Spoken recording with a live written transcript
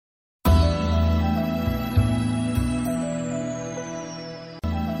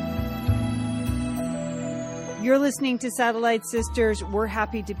You're listening to Satellite Sisters. We're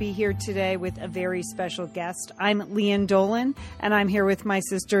happy to be here today with a very special guest. I'm Leanne Dolan, and I'm here with my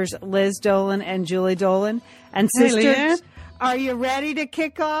sisters Liz Dolan and Julie Dolan. And sisters, are you ready to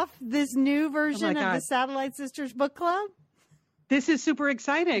kick off this new version of the Satellite Sisters Book Club? This is super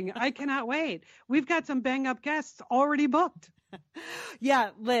exciting. I cannot wait. We've got some bang-up guests already booked.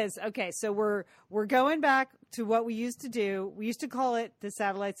 Yeah, Liz. Okay, so we're going back to what we used to do. We used to call it the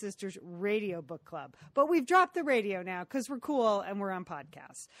Satellite Sisters Radio Book Club, but we've dropped the radio now because we're cool and we're on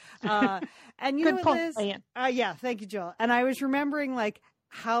podcasts. And you know what, Liz? Yeah, thank you, Jill. And I was remembering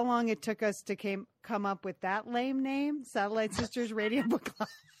how long it took us to come up with that lame name, Satellite Sisters Radio Book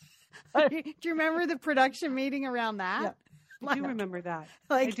Club. Do you remember the production meeting around that? Yeah. I do remember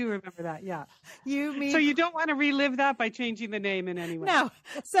that. Yeah. So you don't want to relive that by changing the name in any way. No.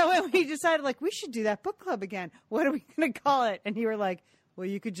 So when we decided, we should do that book club again. What are we going to call it? And you were like, well,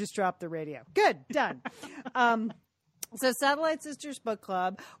 you could just drop the radio. Good. Done. So Satellite Sisters Book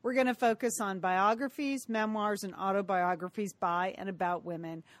Club, we're going to focus on biographies, memoirs, and autobiographies by and about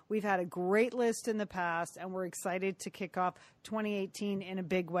women. We've had a great list in the past, and we're excited to kick off 2018 in a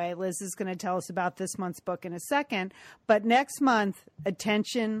big way. Liz is going to tell us about this month's book in a second. But next month,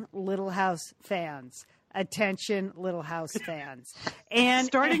 attention, Little House fans. Attention, Little House fans. And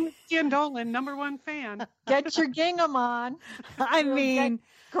starting with Leanne Dolan, #1 fan. Get your gingham on.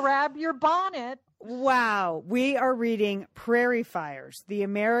 Grab your bonnet. Wow. We are reading Prairie Fires, The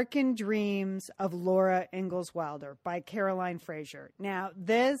American Dreams of Laura Ingalls Wilder by Caroline Fraser. Now,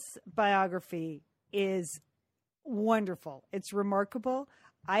 this biography is wonderful. It's remarkable.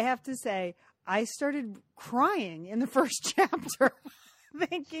 I have to say, I started crying in the first chapter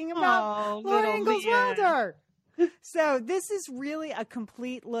thinking about Laura Ingalls Wilder. So this is really a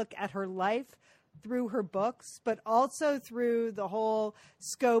complete look at her life through her books, but also through the whole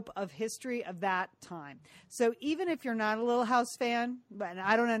scope of history of that time. So even if you're not a Little House fan, and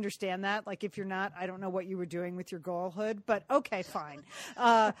I don't understand that, if you're not, I don't know what you were doing with your girlhood, but okay, fine.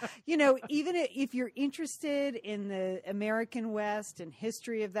 Even if you're interested in the American West and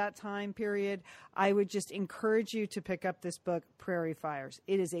history of that time period, I would just encourage you to pick up this book, Prairie Fires.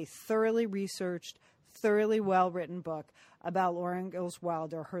 It is a thoroughly researched, thoroughly well-written book about Laura Ingalls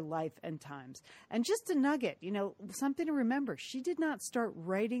Wilder, her life and times. And just a nugget, something to remember. She did not start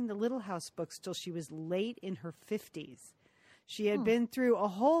writing the Little House books till she was late in her 50s. She had been through a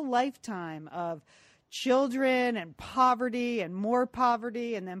whole lifetime of children and poverty and more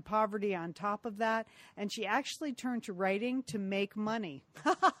poverty and then poverty on top of that. And she actually turned to writing to make money.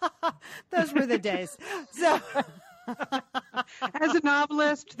 Those were the days. So... As a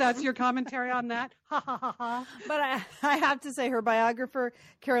novelist, that's your commentary on that. But I have to say, her biographer,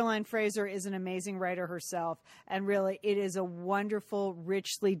 Caroline Fraser, is an amazing writer herself. And really, it is a wonderful,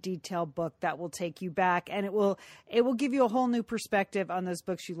 richly detailed book that will take you back. And it will give you a whole new perspective on those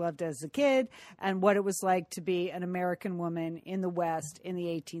books you loved as a kid and what it was like to be an American woman in the West in the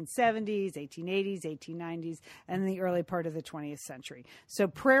 1870s, 1880s, 1890s, and the early part of the 20th century. So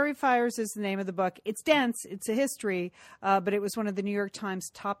Prairie Fires is the name of the book. It's dense. It's a history. But it was one of the New York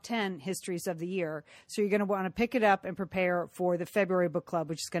Times top 10 histories of the year. So you're going to want to pick it up and prepare for the February book club,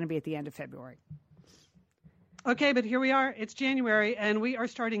 which is going to be at the end of February. Okay, but here we are. It's January, and we are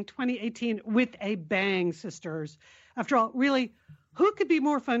starting 2018 with a bang, sisters. After all, really, who could be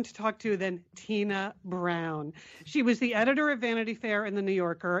more fun to talk to than Tina Brown? She was the editor of Vanity Fair and The New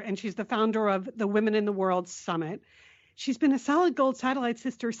Yorker, and she's the founder of the Women in the World Summit. She's been a solid gold Satellite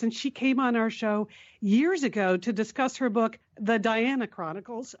Sister since she came on our show years ago to discuss her book, The Diana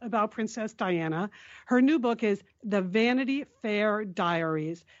Chronicles, about Princess Diana. Her new book is The Vanity Fair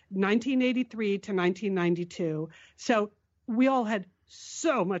Diaries, 1983 to 1992. So we all had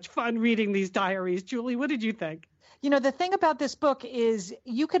so much fun reading these diaries. Julie, what did you think? The thing about this book is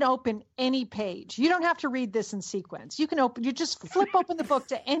you can open any page. You don't have to read this in sequence. You just flip open the book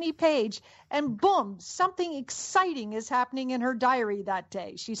to any page and boom, something exciting is happening in her diary that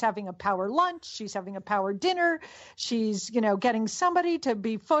day. She's having a power lunch. She's having a power dinner. She's, getting somebody to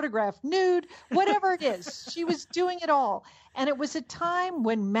be photographed nude, whatever it is. She was doing it all. And it was a time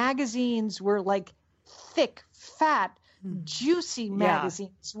when magazines were thick, fat, juicy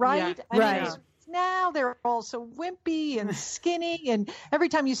magazines, right? Yeah, right. Now they're all so wimpy and skinny, and every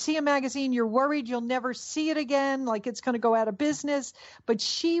time you see a magazine, you're worried you'll never see it again, like it's going to go out of business. But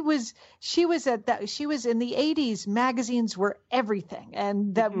she was in the 80s. Magazines were everything,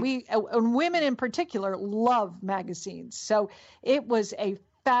 and that and women in particular love magazines. So it was a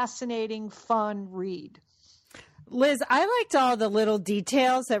fascinating, fun read. Liz, I liked all the little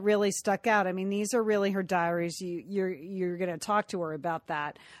details that really stuck out. I mean, these are really her diaries. You're going to talk to her about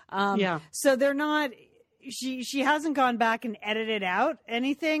that. Yeah. So they're not, she hasn't gone back and edited out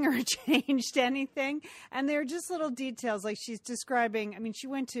anything or changed anything. And they're just little details. Like she's describing, I mean, she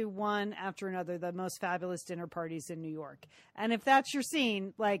went to one after another, the most fabulous dinner parties in New York. And if that's your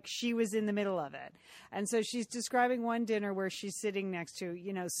scene, like she was in the middle of it. And so she's describing one dinner where she's sitting next to,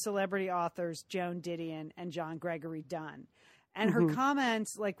 celebrity authors, Joan Didion and John Gregory Dunn. And her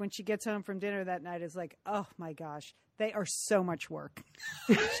comments, like when she gets home from dinner that night, is like, oh my gosh, they are so much work.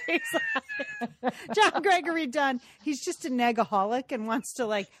 She's like, John Gregory Dunn, he's just a negaholic and wants to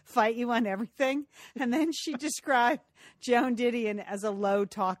like fight you on everything. And then she described Joan Didion as a low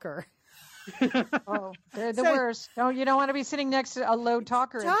talker. Oh, they're the worst. You don't want to be sitting next to a low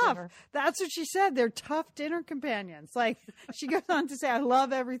talker at dinner. That's what she said. They're tough dinner companions. Like she goes on to say, I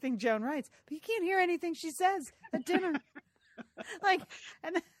love everything Joan writes, but you can't hear anything she says at dinner.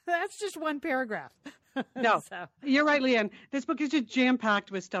 And that's just one paragraph. No, You're right, Leanne. This book is just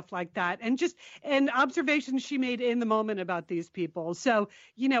jam-packed with stuff like that and observations she made in the moment about these people. So,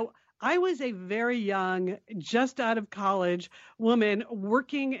 I was a very young, just out of college woman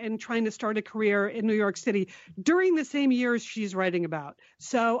working and trying to start a career in New York City during the same years she's writing about.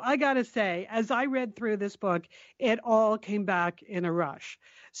 So I got to say, as I read through this book, it all came back in a rush.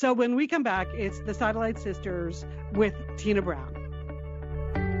 So when we come back, it's The Satellite Sisters with Tina Brown.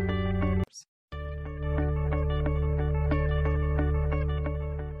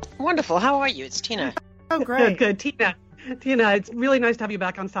 Wonderful. How are you? It's Tina. Oh, great. Good. Tina, it's really nice to have you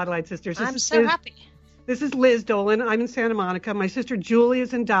back on Satellite Sisters. I'm so happy. This is Liz Dolan. I'm in Santa Monica. My sister Julie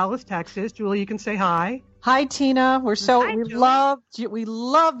is in Dallas, Texas. Julie, you can say hi. Hi, Tina. We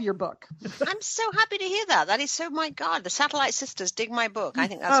love your book. I'm so happy to hear that. That is so, my God, the Satellite Sisters dig my book. I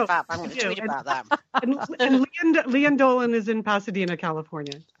think that's fab. I'm going to tweet about that. And Leanne Dolan is in Pasadena,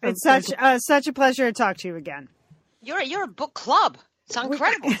 California. It's such a pleasure to talk to you again. You're a book club. It's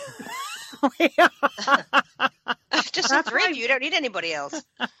incredible. Just the three of you. You don't need anybody else.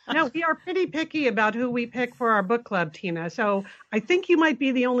 No, we are pretty picky about who we pick for our book club, Tina. So I think you might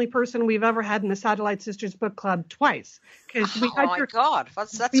be the only person we've ever had in the Satellite Sisters book club twice. God, that's we quite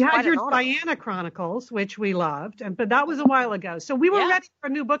had your an honor. Diana Chronicles, which we loved, but that was a while ago. So we were ready for a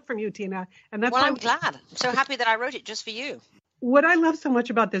new book from you, Tina, and that's why I'm glad. I'm so happy that I wrote it just for you. What I love so much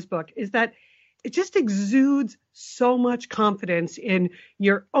about this book is that it just exudes so much confidence in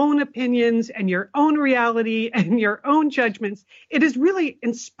your own opinions and your own reality and your own judgments. It is really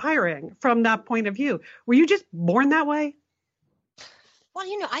inspiring from that point of view. Were you just born that way? Well,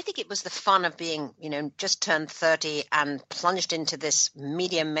 I think it was the fun of being, just turned 30 and plunged into this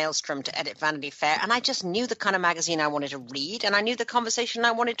media maelstrom to edit Vanity Fair. And I just knew the kind of magazine I wanted to read, and I knew the conversation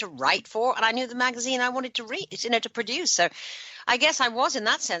I wanted to write for, and I knew the magazine I wanted to read, to produce. So I guess I was, in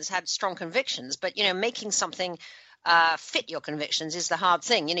that sense, had strong convictions. But, making something fit your convictions is the hard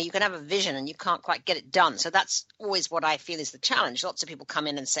thing. You can have a vision and you can't quite get it done. So that's always what I feel is the challenge. Lots of people come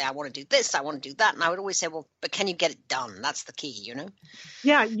in and say, I want to do this, I want to do that. And I would always say, well, but can you get it done? That's the key,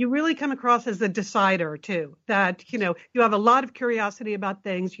 Yeah, you really come across as a decider, too, that, you have a lot of curiosity about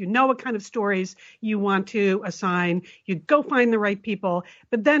things. You know what kind of stories you want to assign. You go find the right people.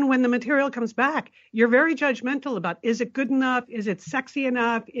 But then when the material comes back, you're very judgmental about, is it good enough? Is it sexy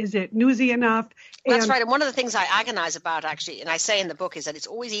enough? Is it newsy enough? That's right. And one of the things I agonize about, actually, and I say in the book, is that it's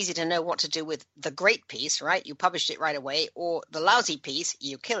always easy to know what to do with the great piece, right? You published it right away, or the lousy piece,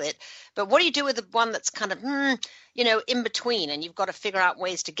 you kill it. But what do you do with the one that's kind of, in between, and you've got to figure out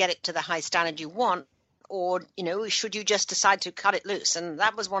ways to get it to the high standard you want? Or, should you just decide to cut it loose? And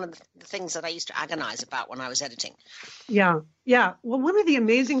that was one of the things that I used to agonize about when I was editing. Yeah. Well, one of the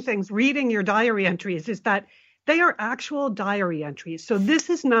amazing things reading your diary entries is that they are actual diary entries. So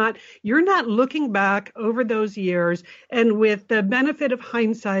you're not looking back over those years and with the benefit of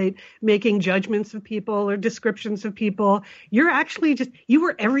hindsight, making judgments of people or descriptions of people. You're actually you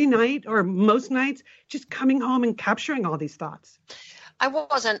were every night or most nights just coming home and capturing all these thoughts. I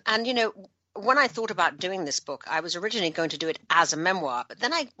wasn't. And, when I thought about doing this book, I was originally going to do it as a memoir. But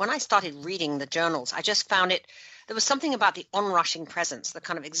then when I started reading the journals, I just found there was something about the onrushing presence, the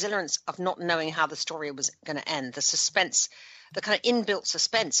kind of exhilarance of not knowing how the story was going to end, the suspense, the kind of inbuilt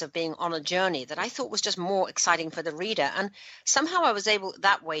suspense of being on a journey that I thought was just more exciting for the reader. And somehow I was able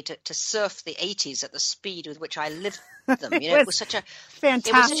that way to surf the 80s at the speed with which I lived them. It was such a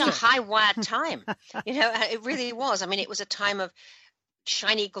fantastic, it was such a high-wired time. It really was. I mean, it was a time of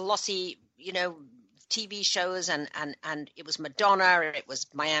shiny, glossy, TV shows, and it was Madonna, it was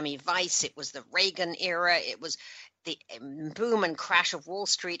Miami Vice, it was the Reagan era, it was the boom and crash of Wall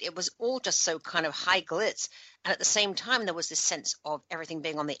Street. It was all just so kind of high glitz. And at the same time, there was this sense of everything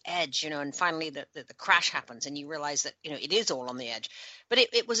being on the edge, and finally the crash happens and you realize that, it is all on the edge. But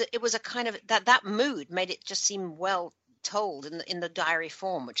it was a kind of that mood made it just seem well told in the diary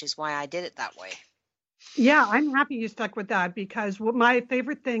form, which is why I did it that way. Yeah, I'm happy you stuck with that, because what my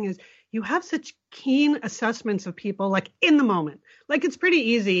favorite thing is you have such keen assessments of people, like in the moment. Like, it's pretty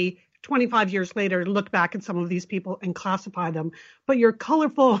easy 25 years later to look back at some of these people and classify them, but your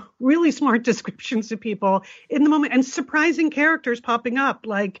colorful, really smart descriptions of people in the moment, and surprising characters popping up.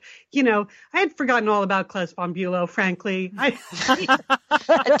 Like, I had forgotten all about Klaus von Bülow, frankly.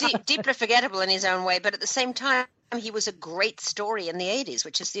 Deeply forgettable in his own way, but at the same time, he was a great story in the 80s,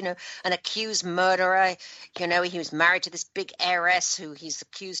 which is, an accused murderer. He was married to this big heiress who he's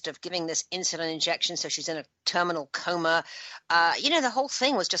accused of giving this insulin injection, so she's in a terminal coma. The whole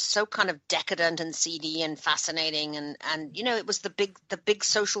thing was just so kind of decadent and seedy and fascinating, and it was the big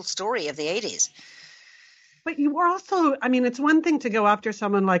social story of the 80s. But you were also, it's one thing to go after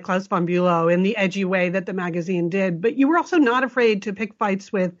someone like Klaus von Bülow in the edgy way that the magazine did, but you were also not afraid to pick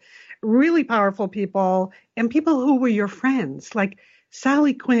fights with really powerful people and people who were your friends, like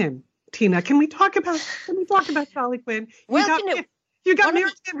Sally Quinn. Tina, can we talk about Sally Quinn? You got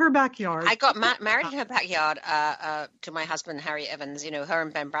married in her backyard. I got married in her backyard to my husband, Harry Evans, her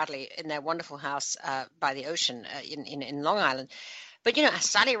and Ben Bradley in their wonderful house by the ocean in Long Island. But,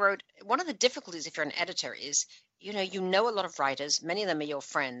 Sally wrote, one of the difficulties if you're an editor is, you know a lot of writers, many of them are your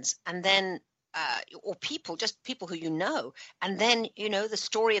friends, and then or people who and then the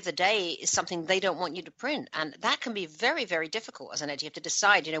story of the day is something they don't want you to print, and that can be very, very difficult as an editor. You have to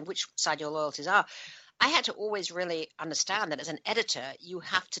decide which side your loyalties are. I had to always really understand that as an editor you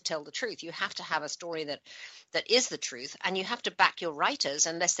have to tell the truth. You have to have a story that is the truth, and you have to back your writers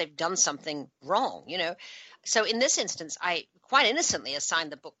unless they've done something wrong. So in this instance, I quite innocently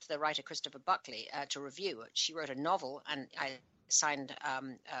assigned the book to the writer Christopher Buckley to review. She wrote a novel, and I signed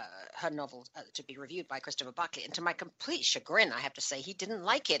her novel to be reviewed by Christopher Buckley. And to my complete chagrin, I have to say, he didn't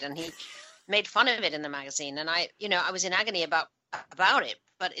like it, and he made fun of it in the magazine. And I was in agony about it.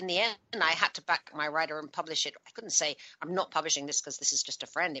 But in the end, I had to back my writer and publish it. I couldn't say, I'm not publishing this because this is just a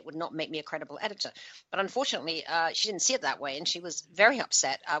friend. It would not make me a credible editor. But unfortunately, she didn't see it that way, and she was very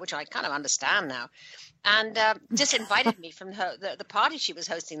upset, which I kind of understand now, and disinvited me from the party she was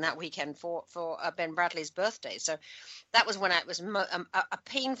hosting that weekend for Ben Bradley's birthday. So that was when it was a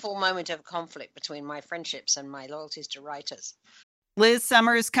painful moment of conflict between my friendships and my loyalties to writers. Liz,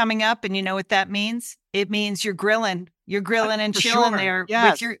 summer is coming up, and you know what that means? It means you're grilling. You're grilling and chilling there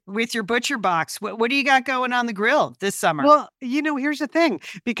with your Butcher Box. What do you got going on the grill this summer? Well, here's the thing.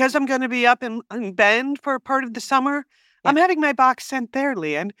 Because I'm going to be up in Bend for part of the summer, I'm having my box sent there,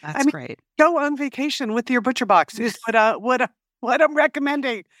 Leanne. That's great. Go on vacation with your Butcher Box is what I'm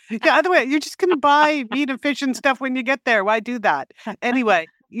recommending. Yeah, other way, you're just going to buy meat and fish and stuff when you get there. Why do that? Anyway,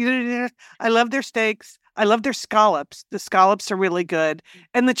 I love their steaks. I love their scallops. The scallops are really good.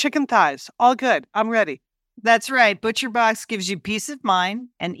 And the chicken thighs, all good. I'm ready. That's right. Butcher Box gives you peace of mind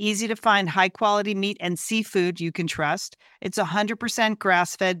and easy to find high quality meat and seafood you can trust. It's 100%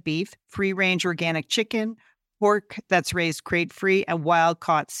 grass-fed beef, free-range organic chicken, pork that's raised crate-free, and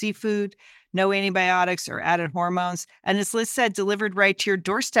wild-caught seafood. No antibiotics or added hormones. And as Liz said, delivered right to your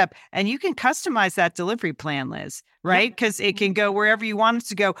doorstep. And you can customize that delivery plan, Liz, right? Because it can go wherever you want it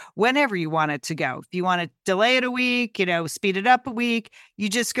to go, whenever you want it to go. If you want to delay it a week, speed it up a week, you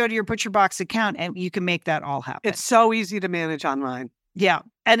just go to your Butcher Box account and you can make that all happen. It's so easy to manage online. Yeah.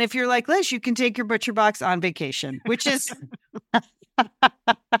 And if you're like Liz, you can take your Butcher Box on vacation, which is...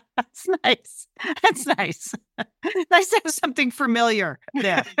 That's nice. That's nice. Nice to have something familiar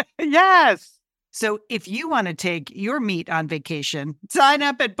there. Yes. So if you want to take your meat on vacation, sign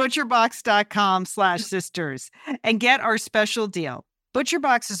up at butcherbox.com/sisters and get our special deal.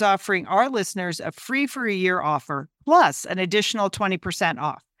 ButcherBox is offering our listeners a free for a year offer, plus an additional 20%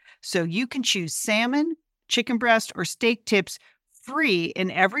 off. So you can choose salmon, chicken breast, or steak tips free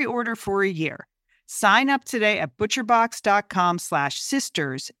in every order for a year. Sign up today at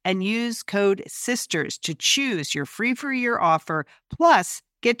butcherbox.com/sisters and use code SISTERS to choose your free for a year offer, plus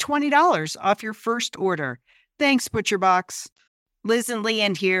get $20 off your first order. Thanks, ButcherBox. Liz and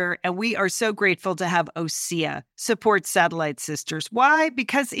Leanne here, and we are so grateful to have OSEA support Satellite Sisters. Why?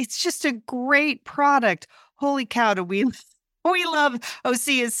 Because it's just a great product. Holy cow, do we love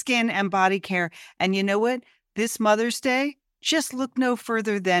OSEA's skin and body care. And you know what? This Mother's Day, just look no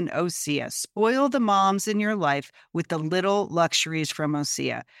further than OSEA. Spoil the moms in your life with the little luxuries from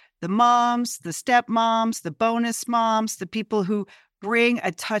OSEA. The moms, the stepmoms, the bonus moms, the people who bring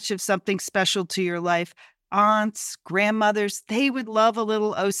a touch of something special to your life. aunts, grandmothers, they would love a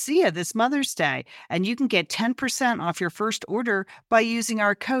little Osea this Mother's Day. And you can get 10% off your first order by using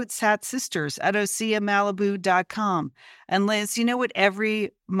our code SATSisters at OseaMalibu.com. And Liz, you know what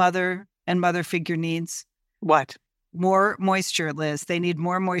every mother and mother figure needs? What? More moisture, Liz. They need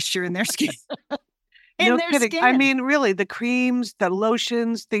more moisture in their skin. No kidding. I mean, really, the creams, the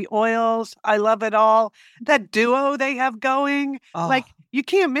lotions, the oils, I love it all. That duo they have going, like you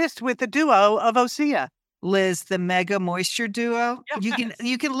can't miss with the duo of Osea. Liz, the Mega Moisture Duo. Yes.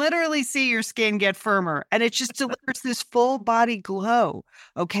 You can literally see your skin get firmer, and it just delivers this full body glow.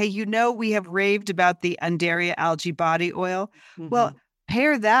 Okay, you know we have raved about the Undaria Algae Body Oil. Mm-hmm. Well,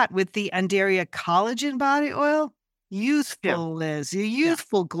 pair that with the Undaria Collagen Body Oil. Youthful, Liz. A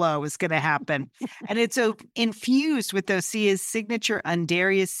youthful glow is going to happen. And it's infused with Osea's signature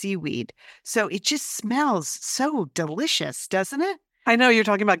Undaria seaweed. So it just smells so delicious, doesn't it? I know you're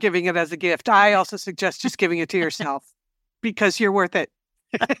talking about giving it as a gift. I also suggest just giving it to yourself because you're worth it.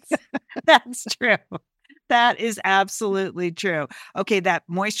 That's true. That is absolutely true. Okay, that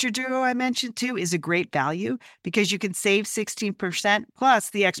Moisture Duo I mentioned too is a great value because you can save 16% plus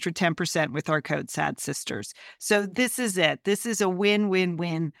the extra 10% with our code SADSisters. So this is it. This is a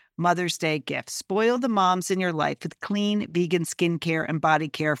win-win-win Mother's Day gift. Spoil the moms in your life with clean vegan skincare and body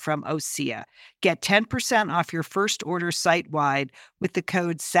care from Osea. Get 10% off your first order site-wide with the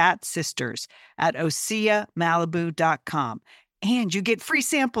code SATSisters at OseaMalibu.com. And you get free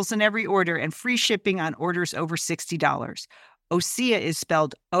samples in every order and free shipping on orders over $60. Osea is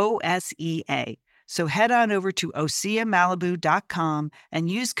spelled O-S-E-A. So head on over to OseaMalibu.com and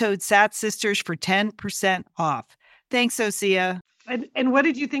use code SATSisters for 10% off. Thanks, Osea. And what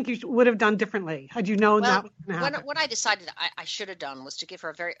did you think you would have done differently had you known that was going to happen? What I decided I should have done was to give her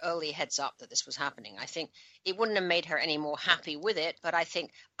a very early heads up that this was happening. I think it wouldn't have made her any more happy with it, but I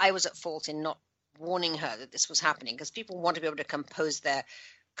think I was at fault in not warning her that this was happening because people want to be able to compose their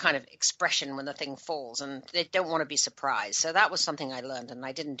kind of expression when the thing falls and they don't want to be surprised. So that was something I learned and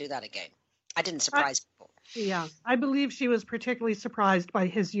I didn't do that again. I didn't surprise people. Yeah, I believe she was particularly surprised by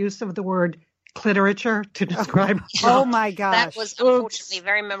his use of the word cliterature to describe. Oh my gosh. That was unfortunately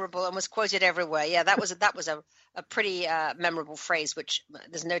very memorable and was quoted everywhere. Yeah, that was a pretty memorable phrase, which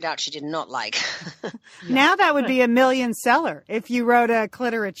there's no doubt she did not like. Now that would be a million seller if you wrote a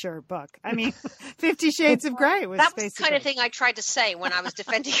cliterature book. I mean, 50 Shades of Grey was that was basically the kind of thing I tried to say when I was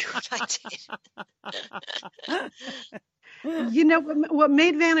defending what I did. You know, what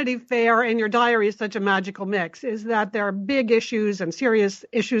made Vanity Fair and your diary such a magical mix is that there are big issues and serious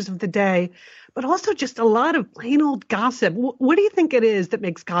issues of the day, but also just a lot of plain old gossip. What do you think it is that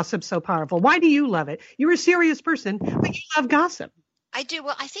makes gossip so powerful? Why do you love it? You're a serious person, but you love gossip. I do.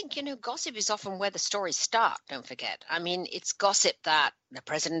 Well, I think, gossip is often where the stories start, don't forget. I mean, it's gossip that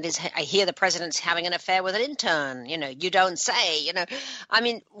I hear the president's having an affair with an intern, you don't say, I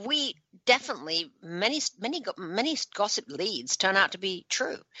mean, we definitely, many gossip leads turn out to be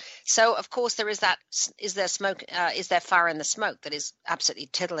true. So, of course, is there fire in the smoke that is absolutely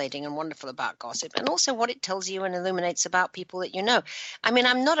titillating and wonderful about gossip, and also what it tells you and illuminates about people that you know. I mean,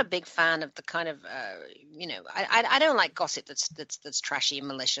 I'm not a big fan of the kind of, I don't like gossip that's trashy and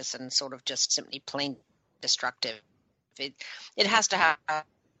malicious and sort of just simply plain destructive. It has to have a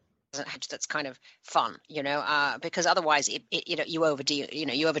hedge that's kind of fun, because otherwise you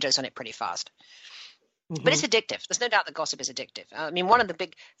overdose on it pretty fast. Mm-hmm. But it's addictive. There's no doubt that gossip is addictive. I mean, one of the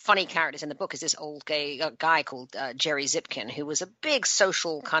big funny characters in the book is this old gay guy called Jerry Zipkin, who was a big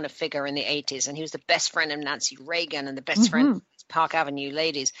social kind of figure in the 80s, and he was the best friend of Nancy Reagan and the best friend of Park Avenue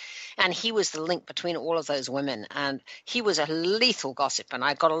ladies. And he was the link between all of those women. And he was a lethal gossip. And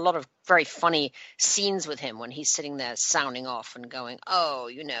I got a lot of very funny scenes with him when he's sitting there sounding off and going, oh,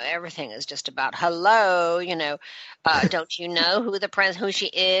 everything is just about hello, don't you know who she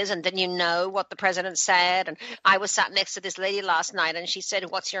is? And then you know what the president said. And I was sat next to this lady last night and she said,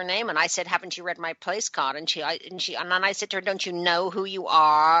 what's your name? And I said, haven't you read my place card? And then I said to her, don't you know who you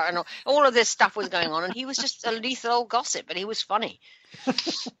are? And all of this stuff was going on. And he was just a lethal old gossip, but he was funny.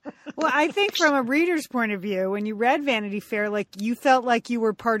 Well, I think from a reader's point of view, when you read Vanity Fair, you felt like you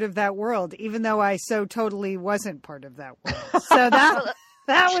were part of that world, even though I so totally wasn't part of that world. So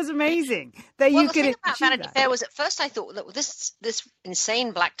that was amazing that you could. The thing about Vanity Fair was at first I thought that this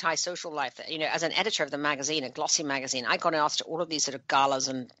insane black tie social life that, as an editor of the magazine, a glossy magazine, I got asked to all of these sort of galas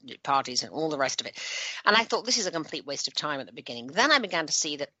and parties and all the rest of it. And I thought this is a complete waste of time at the beginning. Then I began to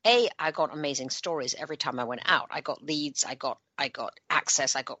see that I got amazing stories every time I went out. I got leads, I got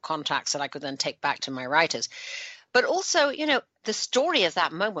access, I got contacts that I could then take back to my writers. But also, the story of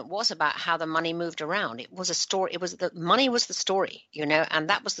that moment was about how the money moved around. It was a story. The money was the story, and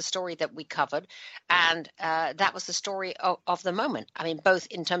that was the story that we covered. And that was the story of the moment. I mean, both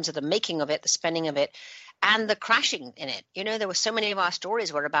in terms of the making of it, the spending of it, and the crashing in it. There were so many of our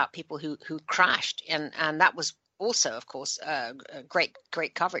stories were about people who crashed. And that was also, of course,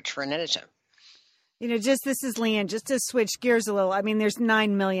 great coverage for an editor. This is Leanne, just to switch gears a little. I mean, there's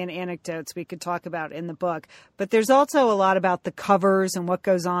 9 million anecdotes we could talk about in the book, but there's also a lot about the covers and what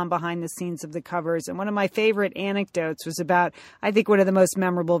goes on behind the scenes of the covers. And one of my favorite anecdotes was about, I think, one of the most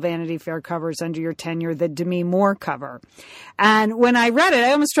memorable Vanity Fair covers under your tenure, the Demi Moore cover. And when I read it,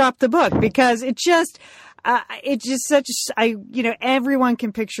 I almost dropped the book because it's just everyone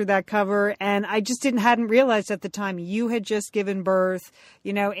can picture that cover. And I just hadn't realized at the time you had just given birth.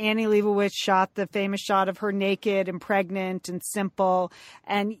 Annie Leibovitz shot the famous shot of her naked and pregnant and simple.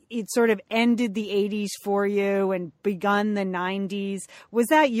 And it sort of ended the 80s for you and begun the 90s. Was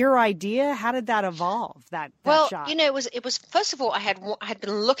that your idea? How did that evolve, that shot? It was first of all, I had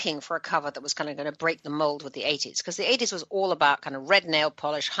been looking for a cover that was kind of going to break the mold with the 80s, because the 80s was all about kind of red nail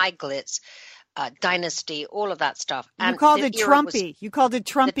polish, high glitz, Dynasty, all of that stuff. And you called it Trumpy.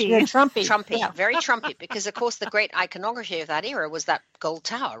 Trumpy, yeah. Very Trumpy, because of course the great iconography of that era was that gold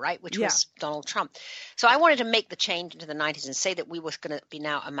tower, right, which was Donald Trump. So I wanted to make the change into the 90s and say that we were going to be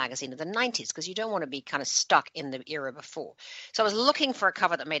now a magazine of the 90s, because you don't want to be kind of stuck in the era before. So I was looking for a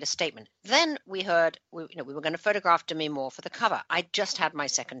cover that made a statement. Then we heard we were going to photograph Demi Moore for the cover. I just had my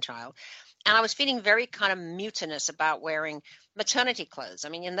second child. And I was feeling very kind of mutinous about wearing maternity clothes. I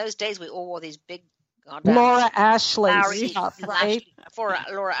mean, in those days, we all wore these big Laura Ashley stuff, right?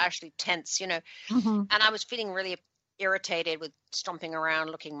 Laura Ashley tents, Mm-hmm. And I was feeling really irritated with stomping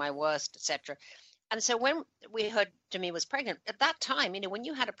around, looking my worst, etc. And so when we heard Demi was pregnant, at that time, when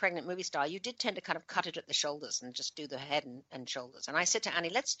you had a pregnant movie star, you did tend to kind of cut it at the shoulders and just do the head and shoulders. And I said to Annie,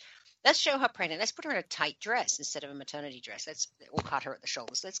 let's show her pregnant. Let's put her in a tight dress instead of a maternity dress. We'll cut her at the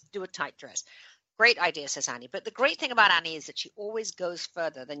shoulders. Let's do a tight dress. Great idea, says Annie. But the great thing about Annie is that she always goes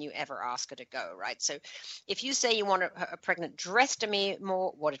further than you ever ask her to go, right? So if you say you want a pregnant dressed Demi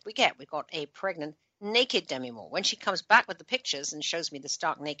Moore, what did we get? We got a pregnant naked Demi Moore. When she comes back with the pictures and shows me the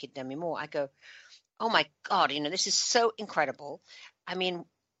stark naked Demi Moore, I go, oh my God, this is so incredible. I mean,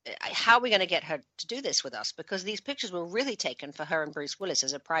 how are we going to get her to do this with us? Because these pictures were really taken for her and Bruce Willis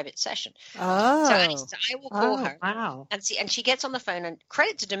as a private session. Oh. So I will call her. Wow. And she gets on the phone, and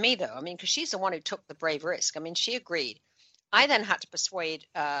credit to Demi, though. I mean, because she's the one who took the brave risk. I mean, she agreed. I then had to persuade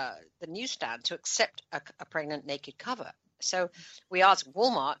the newsstand to accept a pregnant naked cover. So we asked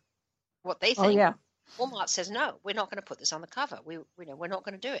Walmart what they think. Oh, yeah. Walmart says, no, we're not going to put this on the cover. We're not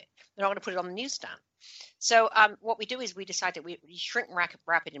going to do it. We're not going to put it on the newsstand. So what we do is we decide that we shrink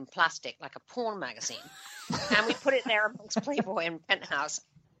wrap it in plastic like a porn magazine, and we put it there amongst Playboy and Penthouse.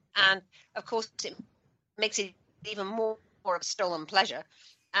 And, of course, it makes it even more of a stolen pleasure.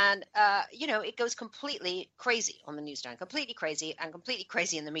 And, it goes completely crazy on the newsstand, completely crazy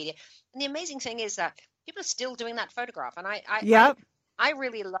in the media. And the amazing thing is that people are still doing that photograph. And I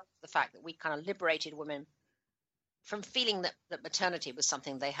really love the fact that we kind of liberated women from feeling that maternity was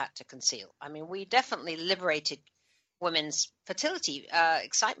something they had to conceal. I mean, we definitely liberated women's fertility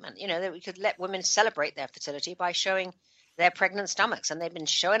excitement, that we could let women celebrate their fertility by showing their pregnant stomachs, and they've been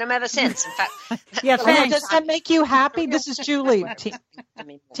showing them ever since. In fact, does that make you happy? This is Julie.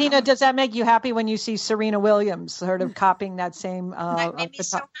 Tina, does that make you happy when you see Serena Williams sort of copying that same? It made me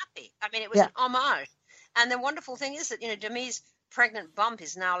so happy. I mean, it was an homage. And the wonderful thing is that, Demi's pregnant bump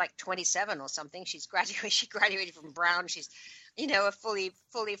is now like 27 or something. She graduated from Brown. She's, a fully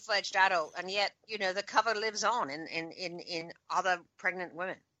fledged adult. And yet, the cover lives on in other pregnant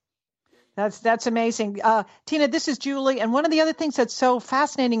women. That's amazing. Tina, this is Julie. And one of the other things that's so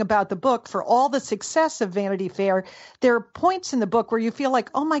fascinating about the book, for all the success of Vanity Fair, there are points in the book where you feel like,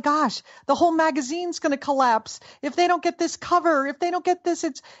 oh my gosh, the whole magazine's going to collapse. If they don't get this cover, if they don't get this,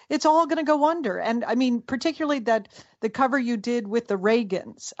 it's all going to go under. And I mean, particularly the cover you did with the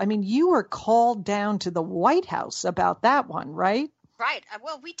Reagans. I mean, you were called down to the White House about that one, right? Right.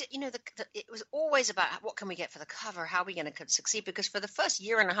 Well, we did. It was always about what can we get for the cover? How are we going to succeed? Because for the first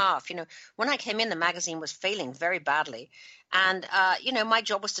year and a half, when I came in, the magazine was failing very badly, and my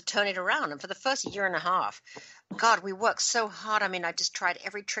job was to turn it around. And for the first year and a half, God, we worked so hard. I mean, I just tried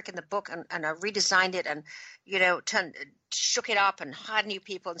every trick in the book, and I redesigned it, and shook it up, and hired new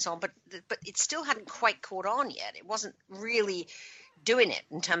people, and so on. But it still hadn't quite caught on yet. It wasn't really doing it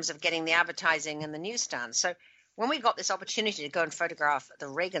in terms of getting the advertising and the newsstands. So when we got this opportunity to go and photograph the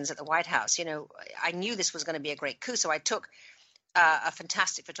Reagans at the White House, I knew this was going to be a great coup. So I took a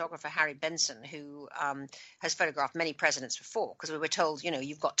fantastic photographer, Harry Benson, who has photographed many presidents before, because we were told,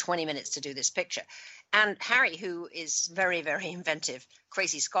 you've got 20 minutes to do this picture. And Harry, who is very, very inventive,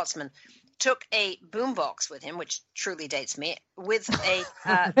 crazy Scotsman, took a boombox with him, which truly dates me, with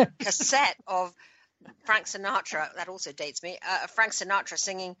a cassette of Frank Sinatra, that also dates me, Frank Sinatra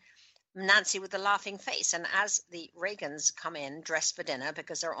singing Nancy with the Laughing Face. And as the Reagans come in dressed for dinner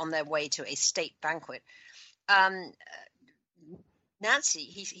because they're on their way to a state banquet, Nancy,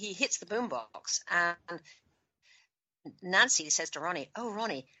 he hits the boombox, and Nancy says to Ronnie, "Oh,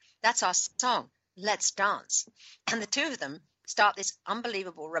 Ronnie, that's our song. Let's dance." And the two of them start this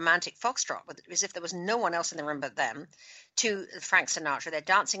unbelievable romantic foxtrot, as if there was no one else in the room but them, to Frank Sinatra. They're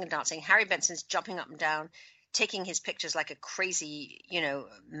dancing and dancing. Harry Benson's jumping up and down, taking his pictures like a crazy,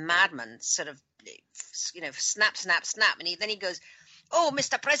 madman, sort of, snap, snap, snap. And then he goes, "Oh,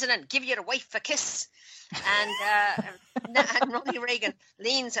 Mr. President, give your wife a kiss." And Ronnie Reagan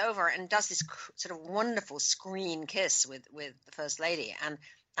leans over and does this sort of wonderful screen kiss with the First Lady. And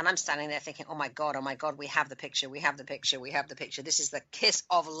I'm standing there thinking, oh my God, we have the picture. This is the kiss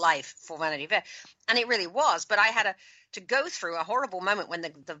of life for Vanity Fair. And it really was. But I had to go through a horrible moment when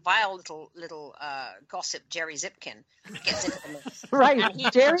the vile little gossip Jerry Zipkin gets into the mix.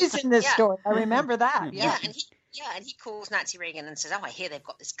 Right. Jerry's in this story. I remember that. Yeah. And he calls Nancy Reagan and says, "Oh, I hear they've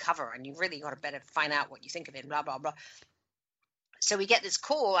got this cover, and you really got to better find out what you think of it, blah, blah, blah." So we get this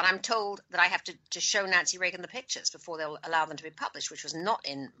call, and I'm told that I have to show Nancy Reagan the pictures before they'll allow them to be published, which was not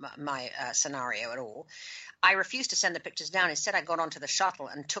in my scenario at all. I refused to send the pictures down. Instead, I got onto the shuttle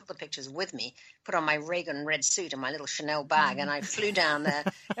and took the pictures with me, put on my Reagan red suit and my little Chanel bag, and I flew down there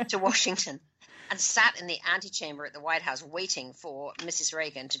to Washington and sat in the antechamber at the White House waiting for Mrs.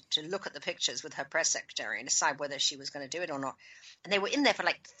 Reagan to look at the pictures with her press secretary and decide whether she was going to do it or not. And they were in there for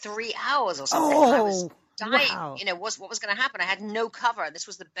like 3 hours or something. Oh, and I was dying. wow. What was going to happen? I had no cover. This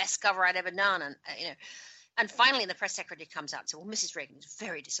was the best cover I'd ever done. And, and finally the press secretary comes out and says, "Well, Mrs. Reagan is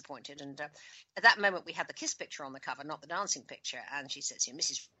very disappointed." And at that moment, we had the kiss picture on the cover, not the dancing picture. And she says,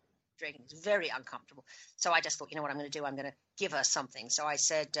 Mrs. Reagan is very uncomfortable. So I just thought, what I'm going to do? I'm going to give her something. So I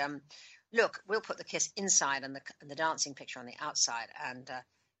said, "Look, we'll put the kiss inside and the dancing picture on the outside." And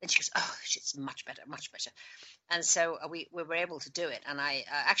then she goes, "Oh, it's much better, much better." And so we were able to do it. And I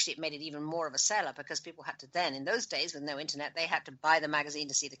actually, it made it even more of a seller, because people had to then, in those days with no internet, they had to buy the magazine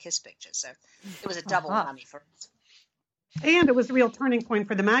to see the kiss picture. So it was a double whammy for us. And it was a real turning point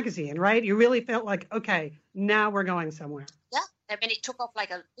for the magazine, right? You really felt like, okay, now we're going somewhere. Yeah. I mean, it took off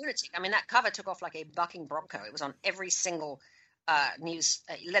like a lunatic. I mean, that cover took off like a bucking bronco. It was on every single news.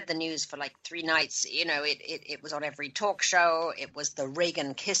 It led the news for like 3 nights. It was on every talk show. It was the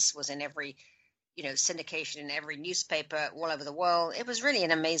Reagan kiss was in every, syndication in every newspaper all over the world. It was really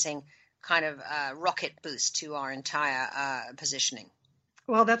an amazing kind of rocket boost to our entire positioning.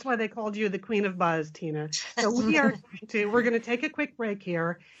 Well, that's why they called you the Queen of Buzz, Tina. So we're going to take a quick break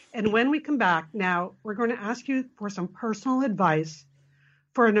here. And when we come back now, we're going to ask you for some personal advice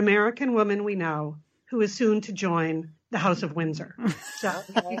for an American woman we know who is soon to join the House of Windsor. So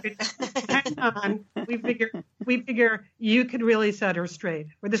hang on. We figure you could really set her straight.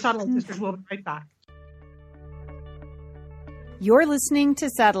 We're the Satellite Sisters. We'll be right back. You're listening to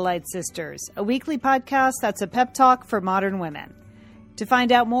Satellite Sisters, a weekly podcast that's a pep talk for modern women. To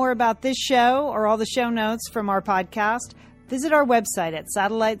find out more about this show or all the show notes from our podcast, visit our website at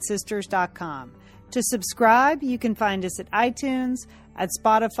satellitesisters.com. To subscribe, you can find us at iTunes, at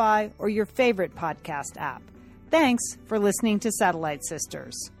Spotify, or your favorite podcast app. Thanks for listening to Satellite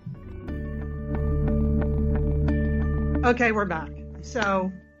Sisters. Okay, we're back.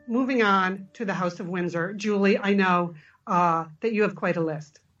 So moving on to the House of Windsor. Julie, I know that you have quite a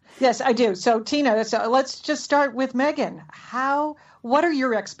list. Yes, I do. So, Tina, let's just start with Meghan. What are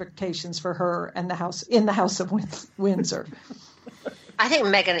your expectations for her and in the House of Windsor? I think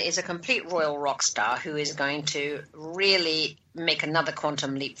Meghan is a complete royal rock star who is going to really make another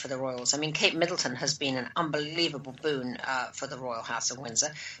quantum leap for the royals. I mean, Kate Middleton has been an unbelievable boon for the Royal House of Windsor.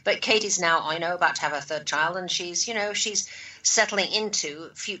 But Kate is now, about to have her 3rd child, and she's settling into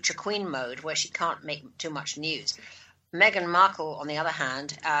future queen mode where she can't make too much news. Meghan Markle, on the other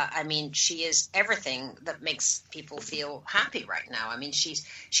hand, she is everything that makes people feel happy right now. I mean, she's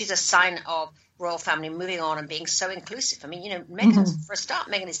a sign of royal family moving on and being so inclusive. I mean, Meghan, for a start,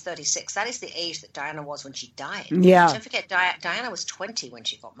 Meghan is 36. That is the age that Diana was when she died. Yeah. Don't forget, Diana was 20 when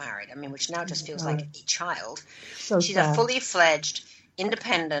she got married. I mean, which now just feels like a child. So she's sad. A fully fledged,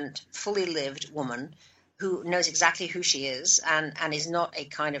 independent, fully lived woman who knows exactly who she is and is not a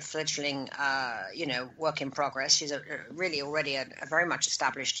kind of fledgling, work in progress. She's really already a very much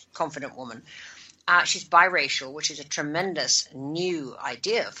established, confident woman. She's biracial, which is a tremendous new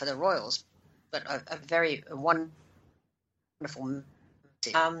idea for the royals, but a very wonderful.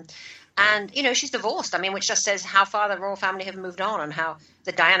 And, she's divorced. I mean, which just says how far the royal family have moved on and how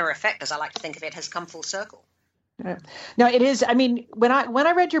the Diana effect, as I like to think of it, has come full circle. Yeah. No, it is. I mean, when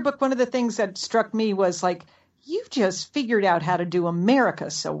I read your book, one of the things that struck me was like, you've just figured out how to do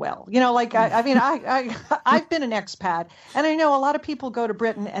America so well. I've been an expat, and I know a lot of people go to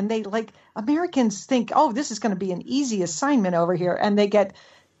Britain and they Americans think, oh, this is going to be an easy assignment over here, and they get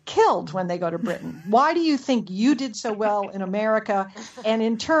killed when they go to Britain. Why do you think you did so well in America? And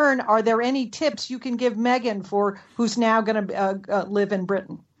in turn, are there any tips you can give Meghan who's now going to live in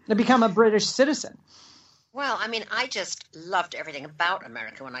Britain, to become a British citizen? Well, I mean, I just loved everything about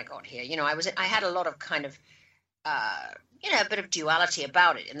America when I got here. I had a lot of kind of, a bit of duality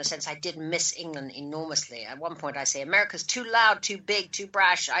about it, in the sense I did miss England enormously. At one point I say, America's too loud, too big, too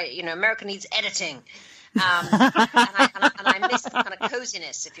brash. America needs editing. And I missed the kind of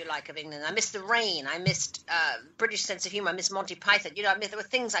coziness, if you like, of England. I missed the rain. I missed British sense of humor. I missed Monty Python. there were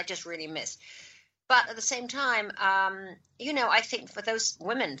things I just really missed. But at the same time, I think for those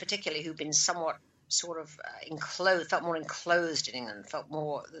women particularly who've been somewhat sort of enclosed, felt more enclosed in England, felt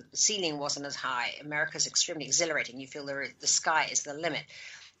more, the ceiling wasn't as high. America's extremely exhilarating. You feel the sky is the limit.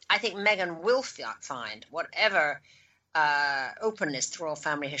 I think Meghan will find whatever openness the royal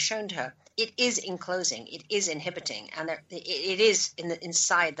family has shown to her, it is enclosing, it is inhibiting, and it is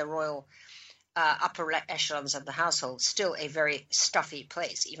inside the royal upper echelons of the household still a very stuffy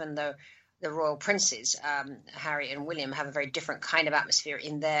place, even though the royal princes, Harry and William, have a very different kind of atmosphere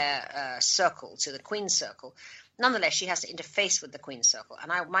in their circle to the Queen's circle. Nonetheless, she has to interface with the Queen's circle.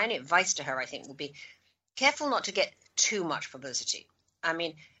 And my only advice to her, I think, would be careful not to get too much publicity. I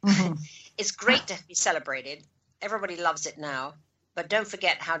mean, it's great to be celebrated. Everybody loves it now. But don't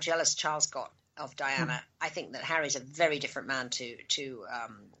forget how jealous Charles got of Diana. I think that Harry's a very different man to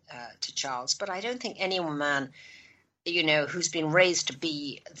Charles. But I don't think any man, who's been raised to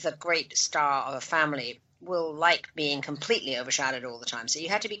be the great star of a family will like being completely overshadowed all the time. So you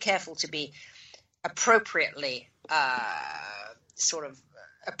have to be careful to be appropriately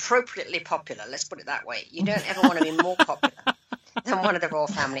appropriately popular. Let's put it that way. You don't ever want to be more popular than one of the royal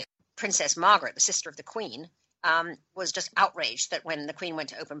family. Princess Margaret, the sister of the Queen, was just outraged that when the Queen went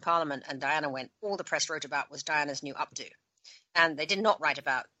to open Parliament and Diana went, all the press wrote about was Diana's new updo. And they did not write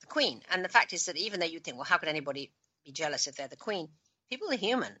about the Queen. And the fact is that even though you'd think, well, how could anybody be jealous if they're the Queen? People are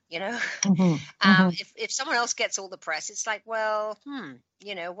human, If someone else gets all the press, it's like, well,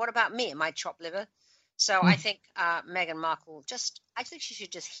 what about me? Am I chopped liver? So I think Meghan Markle I think she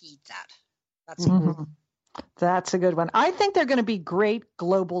should just heed that. That's all. That's a good one. I think they're going to be great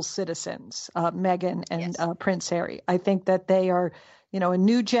global citizens, Meghan and Prince Harry. I think that they are, a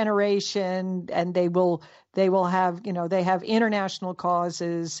new generation, and they will have, they have international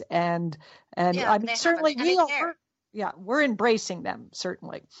causes, and I mean, certainly we're embracing them,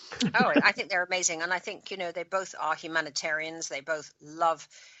 certainly. Oh, I think they're amazing, and I think they both are humanitarians. They both love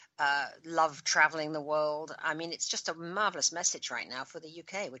traveling the world. I mean, it's just a marvelous message right now for the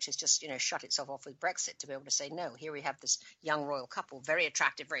UK, which has just, shut itself off with Brexit, to be able to say, no, here we have this young royal couple, very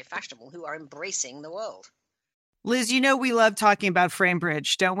attractive, very fashionable, who are embracing the world. Liz, we love talking about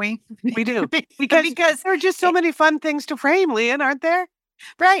Framebridge, don't we? We do. because there are just so many fun things to frame, Lian, aren't there?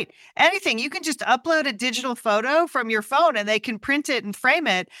 Right. Anything. You can just upload a digital photo from your phone and they can print it and frame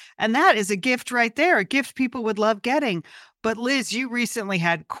it. And that is a gift right there, a gift people would love getting. But Liz, you recently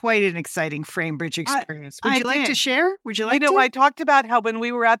had quite an exciting Framebridge experience. Would you like to share? Would you like to? I talked about how when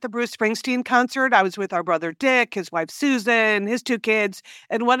we were at the Bruce Springsteen concert, I was with our brother Dick, his wife Susan, his two kids,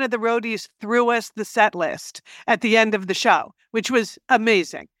 and one of the roadies threw us the set list at the end of the show, which was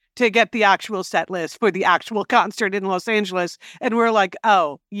amazing to get the actual set list for the actual concert in Los Angeles. And we're like,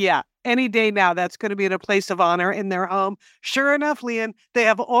 oh, yeah, any day now, that's going to be in a place of honor in their home. Sure enough, Lian, they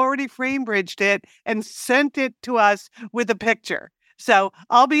have already Framebridged it and sent it to us with a picture. So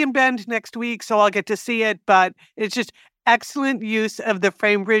I'll be in Bend next week, so I'll get to see it. But it's just excellent use of the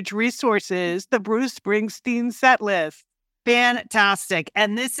Framebridge resources, the Bruce Springsteen set list. Fantastic.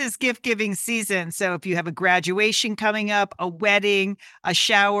 And this is gift giving season. So if you have a graduation coming up, a wedding, a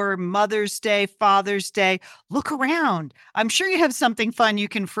shower, Mother's Day, Father's Day, look around. I'm sure you have something fun you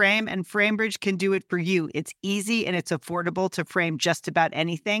can frame, and Framebridge can do it for you. It's easy and it's affordable to frame just about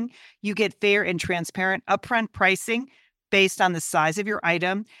anything. You get fair and transparent upfront pricing based on the size of your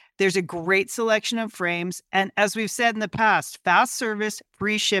item. There's a great selection of frames. And as we've said in the past, fast service,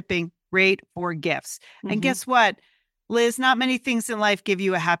 free shipping, great for gifts. And guess what? Liz, not many things in life give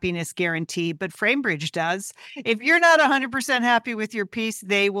you a happiness guarantee, but Framebridge does. If you're not 100% happy with your piece,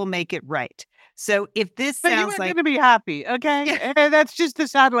 they will make it right. So if this But sounds you're like going to be happy, okay? And that's just the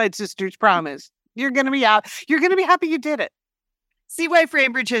Satellite Sisters promise. You're going to be out. You're going to be happy you did it. See why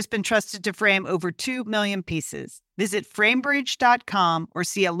Framebridge has been trusted to frame over 2 million pieces. Visit framebridge.com or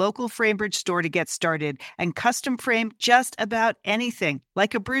see a local Framebridge store to get started and custom frame just about anything,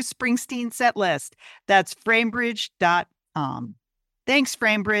 like a Bruce Springsteen set list. That's framebridge.com. Thanks,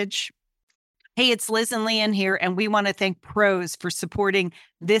 Framebridge. Hey, it's Liz and Leanne here, and we want to thank Prose for supporting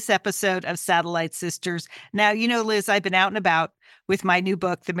this episode of Satellite Sisters. Now, you know, Liz, I've been out and about with my new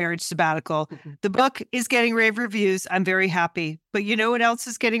book, The Marriage Sabbatical. The book is getting rave reviews. I'm very happy. But you know what else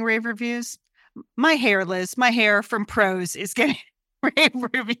is getting rave reviews? My hair, Liz. My hair from Prose is getting rave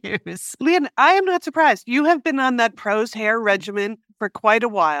reviews. Leanne, I am not surprised. You have been on that Prose hair regimen for quite a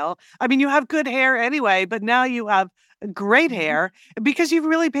while. I mean, you have good hair anyway, but now you have great hair because you've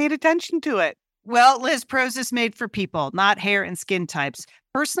really paid attention to it. Well, Liz, Prose is made for people, not hair and skin types.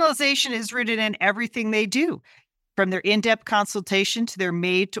 Personalization is rooted in everything they do, from their in-depth consultation to their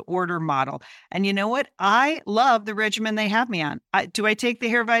made-to-order model. And you know what? I love the regimen they have me on. Do I take the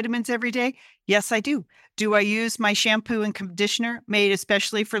hair vitamins every day? Yes, I do. Do I use my shampoo and conditioner made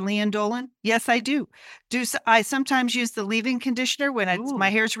especially for Leanne Dolan? Yes, I do. Do I sometimes use the leave-in conditioner when my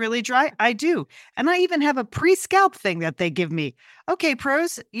hair's really dry? I do. And I even have a pre-scalp thing that they give me. Okay,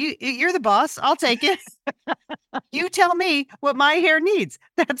 Prose, you're the boss. I'll take it. You tell me what my hair needs.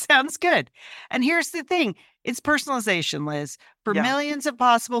 That sounds good. And here's the thing. It's personalization, Liz. For millions of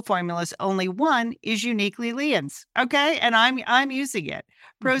possible formulas, only one is uniquely Leanne's. Okay? And I'm using it.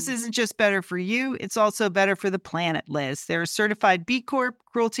 Prose isn't just better for you, it's also better for the planet, Liz. They're a certified B Corp,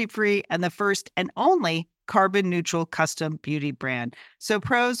 cruelty-free, and the first and only carbon neutral custom beauty brand. So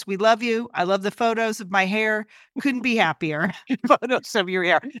Prose, we love you. I love the photos of my hair. Couldn't be happier. Photos of your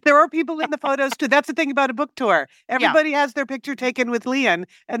hair. There are people in the photos too. That's the thing about a book tour. Everybody has their picture taken with Leanne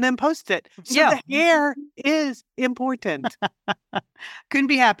and then post it. So the hair is important. Couldn't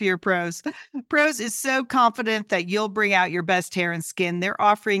be happier, Prose. Prose is so confident that you'll bring out your best hair and skin. They're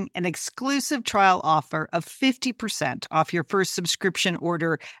offering an exclusive trial offer of 50% off your first subscription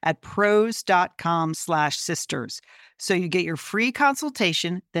order at prose.com/sisters. So you get your free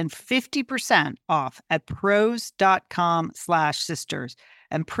consultation, then 50% off at prose.com/sisters.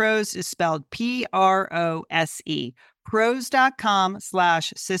 And Prose is spelled Prose.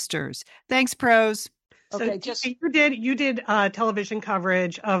 Prose.com/sisters. Thanks, Prose. So Okay, you did television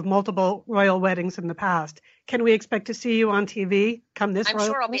coverage of multiple royal weddings in the past. Can we expect to see you on TV come this? I'm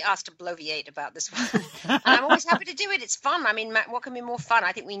sure I'll be asked to bloviate about this one. And I'm always happy to do it. It's fun. I mean, what can be more fun?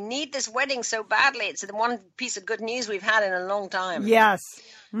 I think we need this wedding so badly. It's the one piece of good news we've had in a long time. Yes.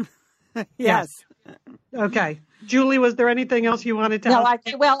 Yes. Okay. Julie, was there anything else you wanted to No, ask?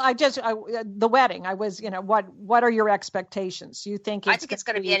 the wedding. I was, what are your expectations? You think I think it's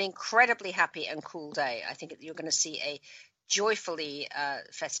going to be an incredibly happy and cool day. I think you're going to see a joyfully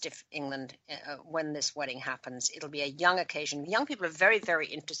festive England when this wedding happens. It'll be a young occasion. Young people are very, very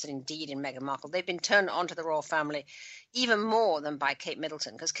interested indeed in Meghan Markle. They've been turned on to the royal family even more than by Kate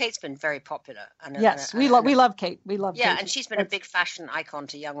Middleton, because Kate's been very popular. Yes, we love Kate. We love Kate. Yeah, and she's been a big fashion icon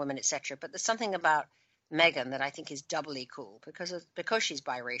to young women, etc. But there's something about Meghan that I think is doubly cool because she's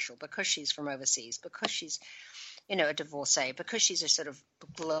biracial, because she's from overseas, because she's, a divorcee, because she's a sort of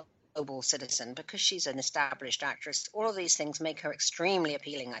global citizen, because she's an established actress. All of these things make her extremely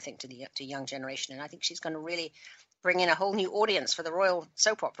appealing, I think, to the young generation, and I think she's going to really bring in a whole new audience for the royal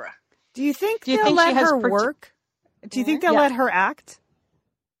soap opera. Do you think they'll let her work? Do you think they'll let her act?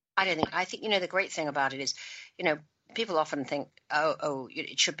 I don't think. I think the great thing about it is, people often think, oh,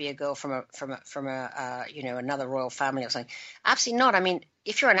 it should be a girl from a another royal family or something. Absolutely not. I mean,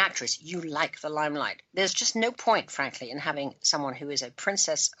 if you're an actress, you like the limelight. There's just no point, frankly, in having someone who is a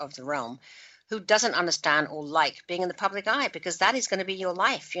princess of the realm who doesn't understand or like being in the public eye, because that is going to be your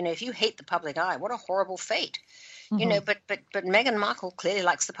life. If you hate the public eye, what a horrible fate. Mm-hmm. But Meghan Markle clearly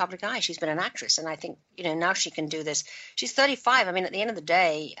likes the public eye. She's been an actress, and I think now she can do this. She's 35. I mean, at the end of the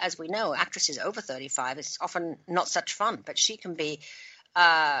day, as we know, actresses over 35 is often not such fun. But she can be,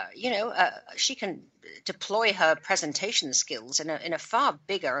 she can deploy her presentation skills in a far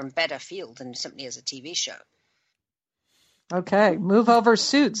bigger and better field than simply as a TV show. Okay, move over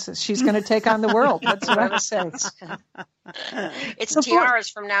Suits. She's going to take on the world. That's what I was saying. It's tiaras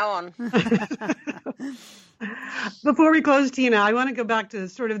from now on. Before we close, Tina, I want to go back to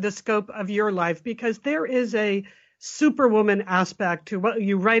sort of the scope of your life, because there is a superwoman aspect to what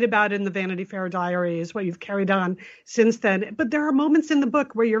you write about in the Vanity Fair diaries, what you've carried on since then. But there are moments in the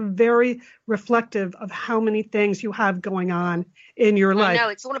book where you're very reflective of how many things you have going on in your life. No,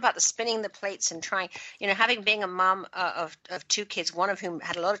 it's all about the spinning the plates and trying, having being a mom of two kids, one of whom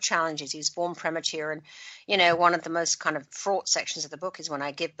had a lot of challenges. He was born premature. And, one of the most kind of fraught sections of the book is when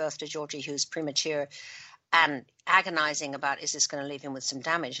I give birth to Georgie, who's premature, and agonizing about, is this going to leave him with some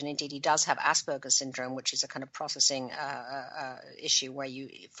damage? And indeed, he does have Asperger's syndrome, which is a kind of processing issue where you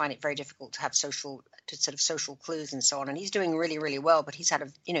find it very difficult to have social clues and so on. And he's doing really, really well, but he's had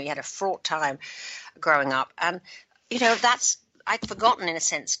he had a fraught time growing up. And, I'd forgotten in a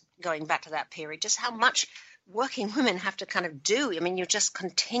sense, going back to that period, just how much working women have to kind of do. I mean, you're just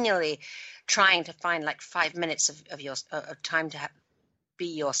continually trying to find like 5 minutes of your time to be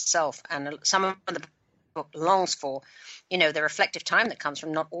yourself. And some of the book longs for, the reflective time that comes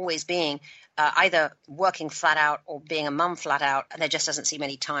from not always being either working flat out or being a mum flat out, and there just doesn't seem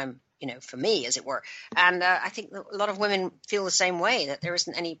any time, for me, as it were. And I think a lot of women feel the same way, that there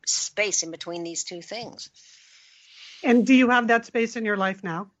isn't any space in between these two things. And do you have that space in your life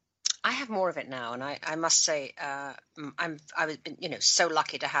now? I have more of it now, and I must say, I've been, so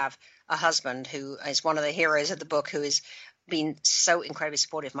lucky to have a husband who is one of the heroes of the book, who has been so incredibly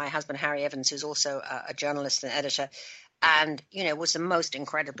supportive. My husband, Harry Evans, who's also a journalist and editor, and, was the most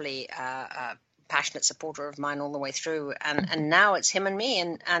incredibly passionate supporter of mine all the way through. And now it's him and me.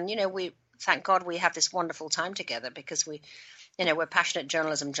 And we, thank God, we have this wonderful time together, because we're passionate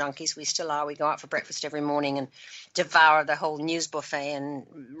journalism junkies. We still are. We go out for breakfast every morning and devour the whole news buffet and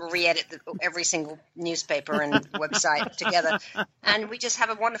re-edit every single newspaper and website together. And we just have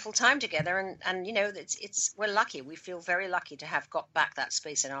a wonderful time together. And we're lucky. We feel very lucky to have got back that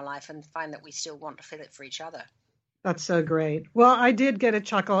space in our life and find that we still want to fill it for each other. That's so great. Well, I did get a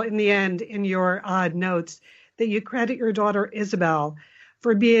chuckle in the end in your notes that you credit your daughter Isabel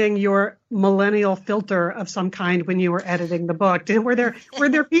for being your millennial filter of some kind when you were editing the book. Were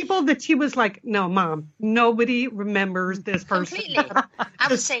there people that she was like, no, Mom, nobody remembers this person? Completely. I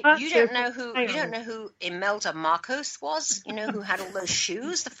would say you don't know who Imelda Marcos was, who had all those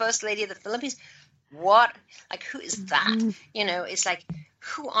shoes, the first lady of the Philippines. What? Like, who is that? It's like,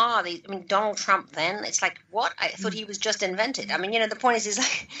 who are these? I mean, Donald Trump then, it's like, what? I thought he was just invented. I mean, the point is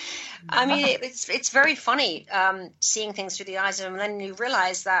like, it's very funny seeing things through the eyes of them. And then you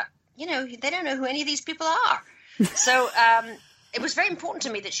realize that, they don't know who any of these people are. So it was very important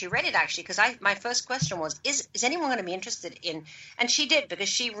to me that she read it, actually, because my first question was, is anyone going to be interested in, and she did, because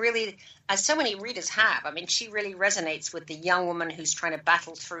she really, as so many readers have, I mean, she really resonates with the young woman who's trying to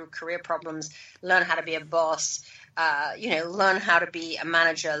battle through career problems, learn how to be a boss, learn how to be a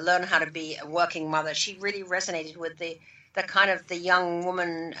manager, learn how to be a working mother. She really resonated with the kind of the young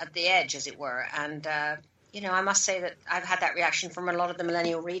woman at the edge, as it were. And, I must say that I've had that reaction from a lot of the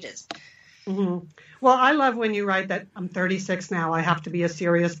millennial readers. Mm-hmm. Well, I love when you write that I'm 36 now, I have to be a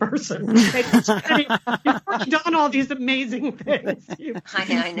serious person. You've done all these amazing things.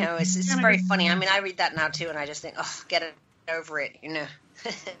 I know. It's very funny. I mean, I read that now, too, and I just think, oh, get it over it,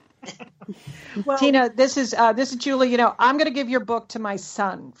 Well, Tina, this is Julie. I'm going to give your book to my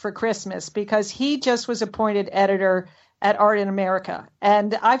son for Christmas because he just was appointed editor at Art in America,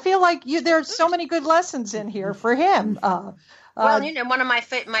 and I feel like there's so many good lessons in here for him. Well, one of my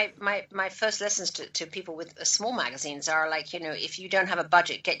first lessons to people with small magazines are like, if you don't have a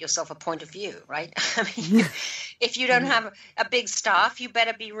budget, get yourself a point of view, right? I mean, if you don't have a big staff, you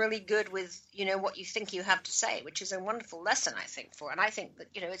better be really good with, what you think you have to say, which is a wonderful lesson, I think, and I think that,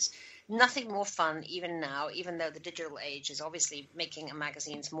 it's nothing more fun even now, even though the digital age is obviously making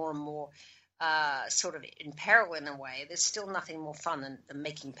magazines more and more sort of in peril in a way. There's still nothing more fun than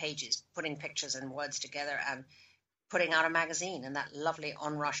making pages, putting pictures and words together and putting out a magazine, and that lovely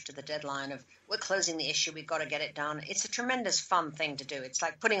onrush to the deadline of we're closing the issue, we've got to get it done. It's a tremendous fun thing to do. It's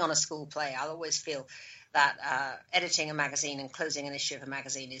like putting on a school play. I'll always feel that editing a magazine and closing an issue of a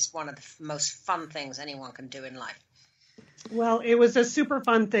magazine is one of the most fun things anyone can do in life. Well, it was a super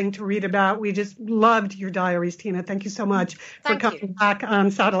fun thing to read about. We just loved your diaries, Tina. Thank you so much for coming back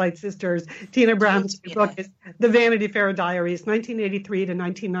on Satellite Sisters. Tina Brown's book is The Vanity Fair Diaries, 1983 to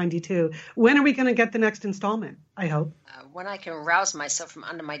 1992. When are we going to get the next installment, I hope? When I can rouse myself from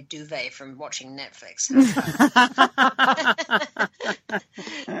under my duvet from watching Netflix.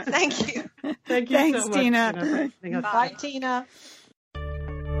 Thank you. Thank you Thanks, so much, Tina. Bye, Tina.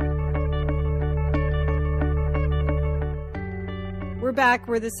 We're back.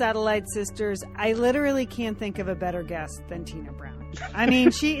 We're the Satellite Sisters. I literally can't think of a better guest than Tina Brown. I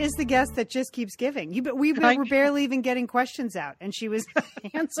mean, she is the guest that just keeps giving. We were barely even getting questions out, and she was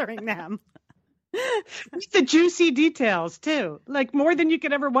answering them. With the juicy details, too. Like more than you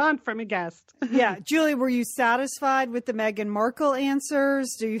could ever want from a guest. Yeah. Julie, were you satisfied with the Meghan Markle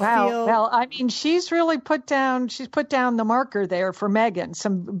answers? Do you feel? Well, I mean, she's put down the marker there for Meghan.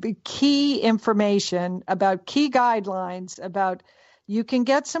 Some key information about key guidelines about you can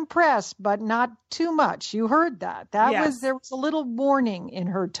get some press, but not too much. You heard that. There was a little warning in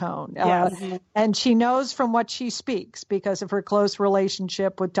her tone. Yes. And she knows from what she speaks because of her close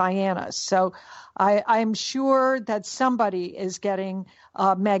relationship with Diana. So I'm sure that somebody is getting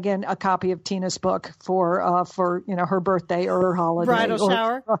Meghan a copy of Tina's book for her birthday or her holiday.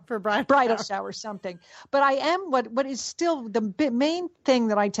 Bridal shower, something. But I am what is still the main thing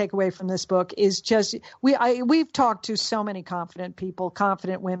that I take away from this book is just we've talked to so many confident people,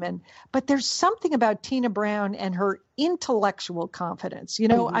 confident women, but there's something about Tina Brown and her intellectual confidence.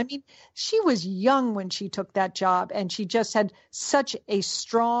 I mean, she was young when she took that job, and she just had such a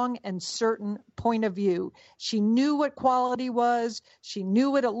strong and certain point of view. She knew what quality was. She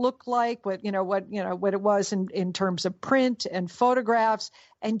knew what it looked like, what it was in terms of print and photographs.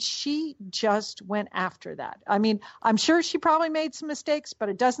 And she just went after that. I mean, I'm sure she probably made some mistakes, but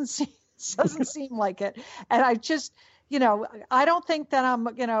it doesn't seem like it. And I just, I don't think that I'm,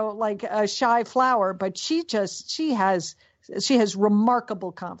 like a shy flower, but she has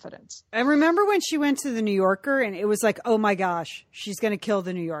remarkable confidence. I remember when she went to the New Yorker and it was like, oh my gosh, she's going to kill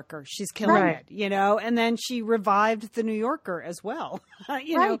the New Yorker. She's killing it, and then she revived the New Yorker as well,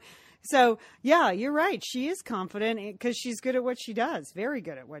 know. So yeah, you're right. She is confident because she's good at what she does. Very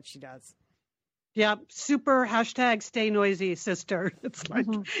good at what she does. Yeah, super #stay noisy sister.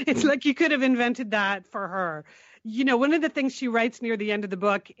 It's like you could have invented that for her. One of the things she writes near the end of the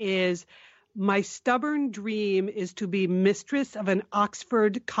book is, my stubborn dream is to be mistress of an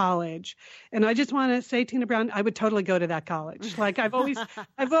Oxford college. And I just want to say, Tina Brown, I would totally go to that college. Like I've always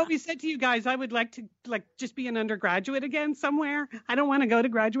said to you guys, I would like to just be an undergraduate again somewhere. I don't want to go to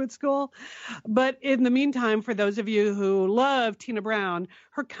graduate school. But in the meantime, for those of you who love Tina Brown,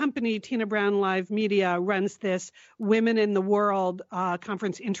 her company, Tina Brown Live Media, runs this Women in the World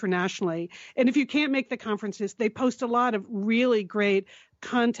conference internationally. And if you can't make the conferences, they post a lot of really great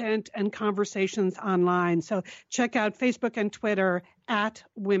content and conversations online. So check out Facebook and Twitter at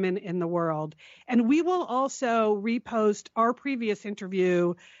Women in the World. And we will also repost our previous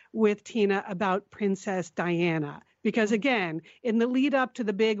interview with Tina about Princess Diana. Because again, in the lead up to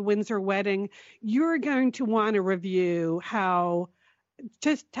the big Windsor wedding, you're going to want to review how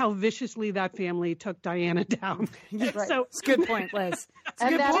viciously that family took Diana down. Right. So it's a good point, Liz. It's a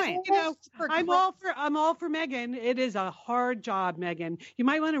good point. I'm all for Meghan. It is a hard job, Meghan. You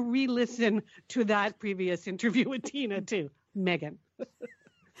might want to re-listen to that previous interview with Tina too, Meghan.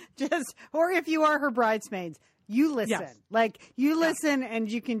 Or if you are her bridesmaids, you listen. Yes. Listen,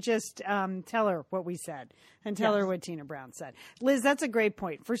 and you can just tell her what we said and tell her what Tina Brown said. Liz, that's a great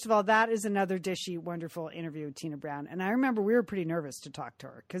point. First of all, that is another dishy, wonderful interview with Tina Brown. And I remember we were pretty nervous to talk to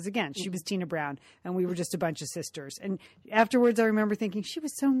her because, again, she was Tina Brown and we were just a bunch of sisters. And afterwards, I remember thinking she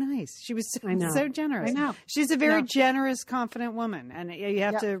was so nice. She was so generous. I know. She's a very generous, confident woman. And you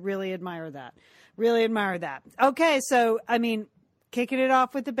have to really admire that. Really admire that. Okay, so, I mean, kicking it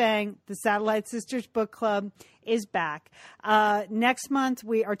off with a bang, the Satellite Sisters Book Club is back. Next month,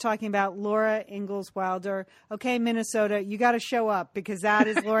 we are talking about Laura Ingalls Wilder. Okay, Minnesota, you got to show up because that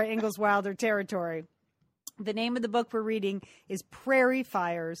is Laura Ingalls Wilder territory. The name of the book we're reading is Prairie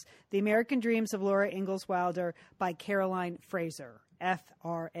Fires, The American Dreams of Laura Ingalls Wilder by Caroline Fraser.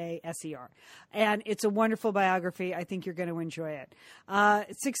 Fraser. And it's a wonderful biography. I think you're going to enjoy it.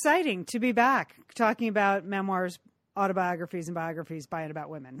 It's exciting to be back talking about memoirs, autobiographies, and biographies by and about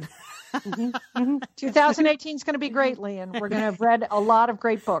women. 2018 is going to be great, Lian. We're going to have read a lot of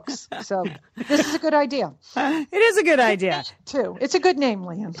great books. So this is a good idea. It is a good idea. Too. It's a good name,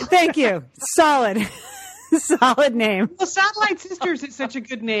 Lian. Thank you. Solid. Solid name. Well, Satellite Sisters is such a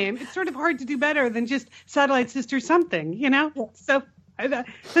good name. It's sort of hard to do better than just Satellite Sisters something, So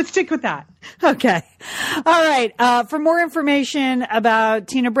let's stick with that. Okay. All right. For more information about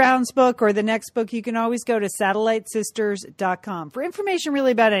Tina Brown's book or the next book, you can always go to satellitesisters.com for information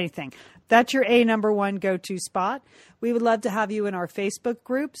really about anything. That's your number one go-to spot. We would love to have you in our Facebook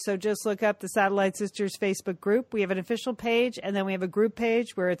group. So just look up the Satellite Sisters Facebook group. We have an official page, and then we have a group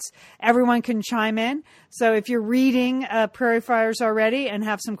page where everyone can chime in. So if you're reading Prairie Fires already and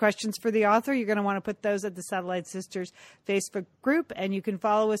have some questions for the author, you're going to want to put those at the Satellite Sisters Facebook group. And you can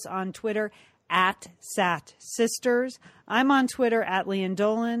follow us on Twitter at Sat Sisters. I'm on Twitter at Lian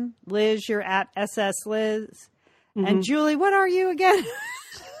Dolan. Liz, you're at SS Liz. Mm-hmm. And Julie, what are you again?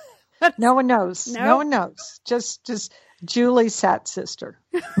 No one knows. No one knows. Just Julie Sat Sister,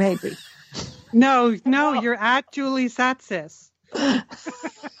 maybe. No, you're at Julie Satsis.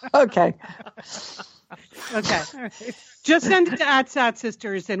 Okay. Okay. Just send it to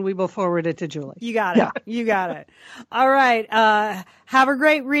 @SatSisters and we will forward it to Julie. You got it. You got it. All right. Have a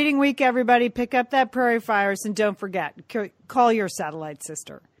great reading week, everybody. Pick up that Prairie Fires and don't forget, call your satellite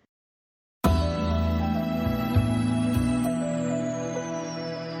sister.